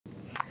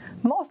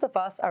Most of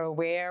us are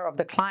aware of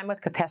the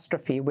climate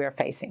catastrophe we are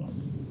facing.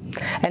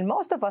 And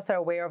most of us are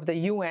aware of the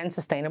UN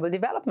Sustainable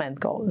Development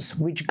Goals,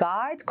 which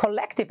guide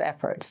collective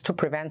efforts to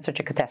prevent such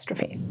a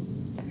catastrophe.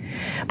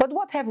 But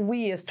what have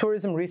we as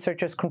tourism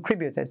researchers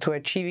contributed to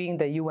achieving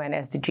the UN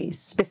SDGs,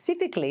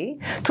 specifically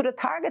to the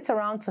targets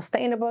around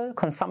sustainable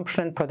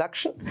consumption and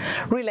production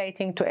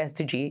relating to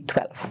SDG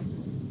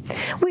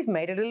 12? We've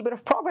made a little bit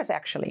of progress,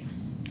 actually.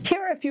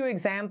 Here are a few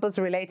examples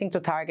relating to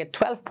target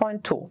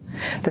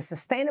 12.2, the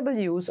sustainable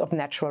use of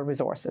natural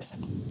resources.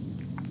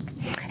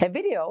 A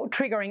video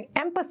triggering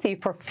empathy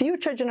for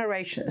future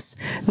generations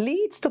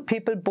leads to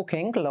people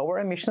booking lower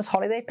emissions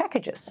holiday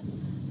packages.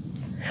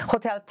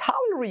 Hotel towel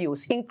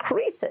reuse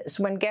increases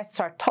when guests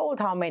are told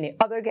how many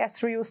other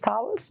guests reuse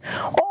towels,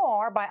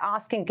 or by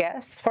asking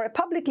guests for a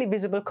publicly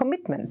visible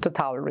commitment to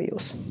towel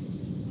reuse.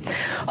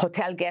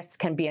 Hotel guests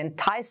can be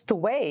enticed to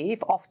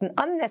waive often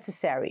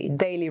unnecessary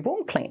daily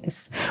room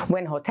cleans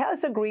when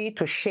hotels agree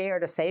to share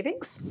the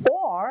savings,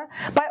 or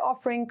by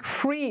offering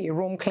free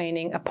room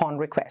cleaning upon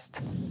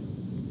request.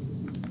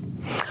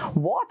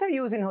 Water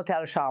use in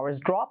hotel showers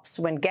drops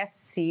when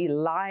guests see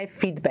live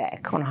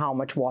feedback on how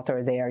much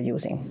water they are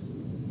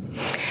using.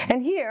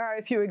 And here are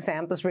a few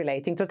examples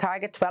relating to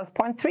target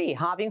 12.3,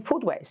 halving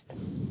food waste.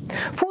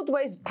 Food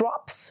waste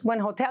drops when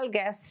hotel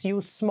guests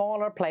use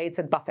smaller plates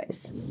at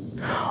buffets.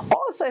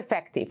 Also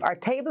effective are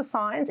table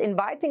signs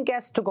inviting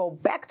guests to go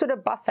back to the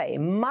buffet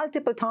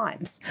multiple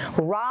times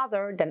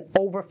rather than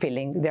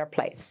overfilling their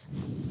plates.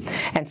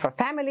 And for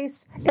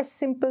families, a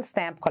simple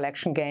stamp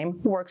collection game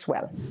works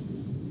well.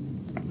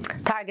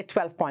 Target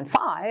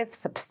 12.5,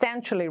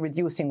 substantially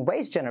reducing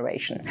waste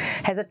generation,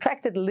 has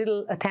attracted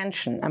little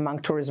attention among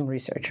tourism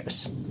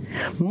researchers.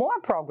 More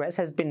progress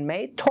has been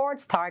made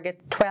towards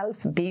target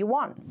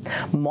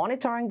 12B1,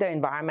 monitoring the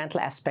environmental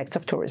aspects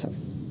of tourism.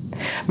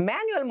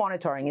 Manual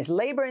monitoring is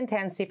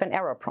labor-intensive and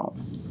error-prone.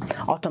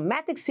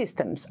 Automatic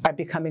systems are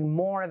becoming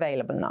more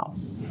available now.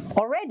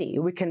 Already,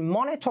 we can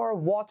monitor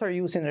water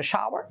use in the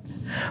shower,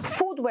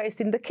 food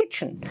waste in the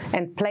kitchen,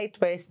 and plate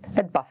waste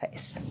at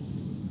buffets.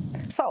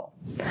 So,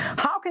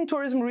 how can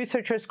tourism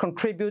researchers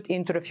contribute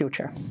into the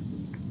future?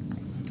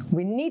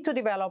 We need to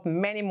develop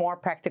many more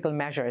practical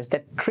measures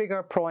that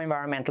trigger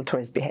pro-environmental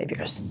tourist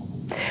behaviors.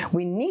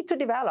 We need to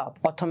develop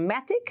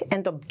automatic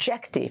and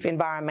objective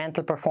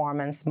environmental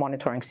performance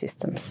monitoring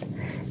systems.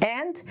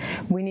 And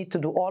we need to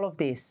do all of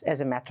this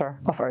as a matter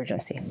of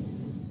urgency.